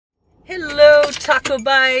Hello, Taco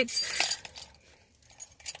Bites.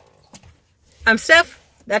 I'm Steph,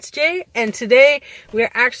 that's Jay, and today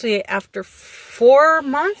we're actually after 4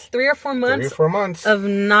 months, 3 or 4 months, 3 or 4 months of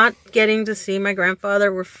not getting to see my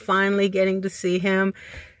grandfather. We're finally getting to see him.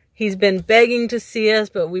 He's been begging to see us,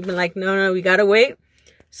 but we've been like, no, we gotta wait.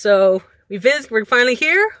 So we're finally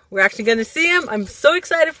here. We're actually gonna see him. I'm so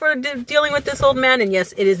excited for dealing with this old man, and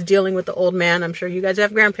yes, it is dealing with the old man. I'm sure you guys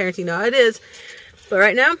have grandparents, you know how it is. But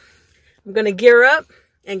right now, I'm gonna gear up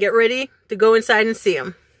and get ready to go inside and see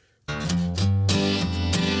him.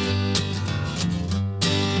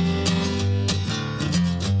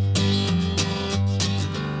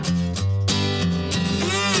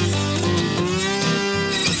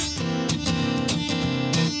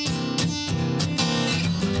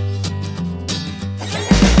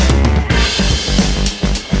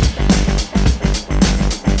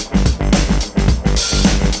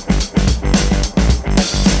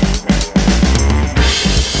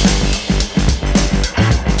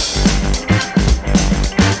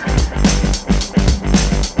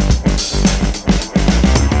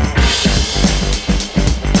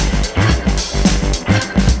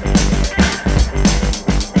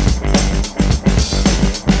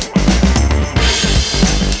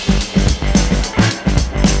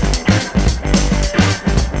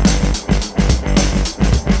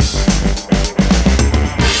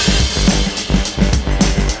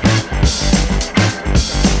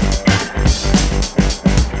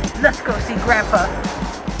 Let's go see Grandpa.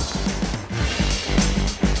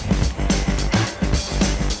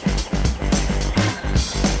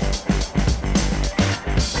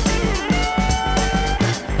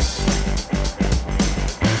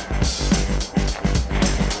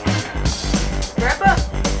 Grandpa?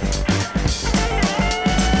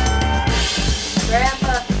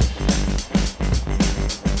 Grandpa?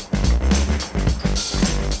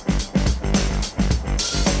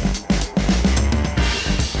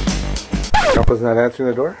 Grandpa's not answering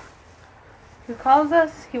the door? He calls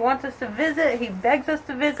us, he wants us to visit, he begs us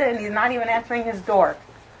to visit, and he's not even answering his door.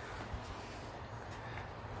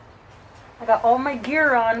 I got all my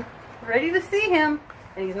gear on, ready to see him,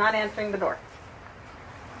 and he's not answering the door.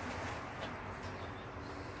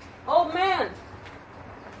 Old man!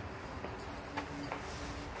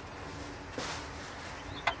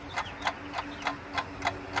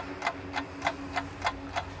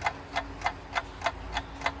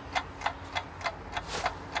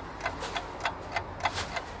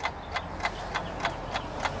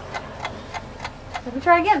 Let me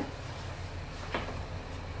try again.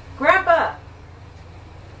 Grandpa!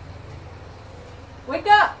 Wake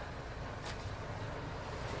up!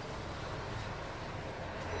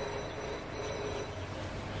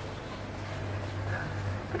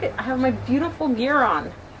 Look at, I have my beautiful gear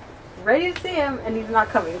on. Ready to see him, and he's not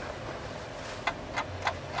coming.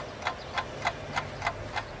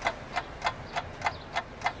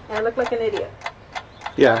 And I look like an idiot.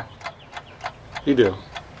 Yeah, you do.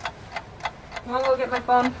 I'm gonna go get my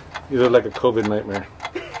phone. You look like a COVID nightmare.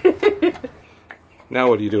 Now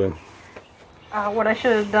what are you doing? What I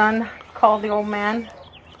should have done, call the old man,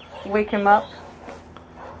 wake him up.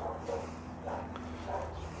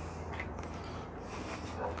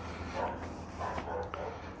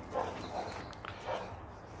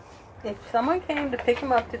 If someone came to pick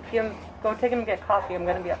him up to go take him to get coffee, I'm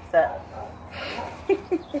gonna be upset.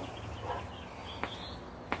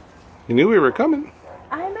 You knew we were coming.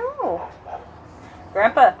 I know.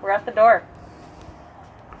 Grandpa, we're at the door.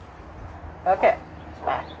 Okay,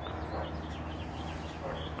 bye.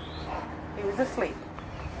 He was asleep.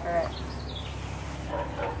 Alright.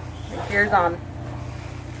 The gear's on.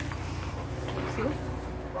 See?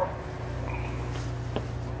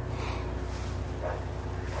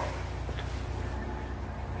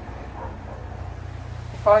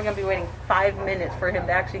 Probably gonna be waiting 5 minutes for him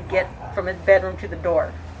to actually get from his bedroom to the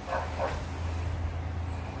door.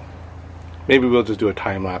 Maybe we'll just do a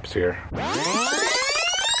time lapse here. I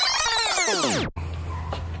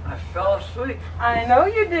fell asleep. I know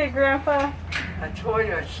you did, Grandpa. I told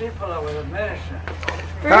you I'd sleep while I was in medicine.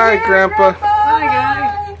 Hi, Grandpa. Hi,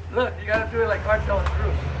 guys. Look, you gotta do it like cartel and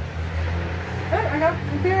truth.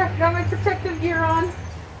 I got my protective gear on.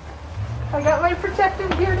 I got my protective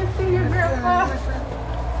gear to see you, Grandpa.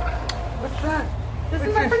 What's that? This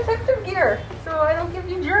is my protective gear, so I don't give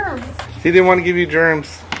you germs. He didn't want to give you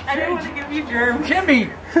germs. I didn't want to give you germs. Jimmy!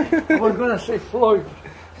 I was gonna say Floyd.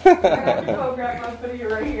 Here you go, Grandpa. I'll put you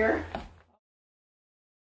right here.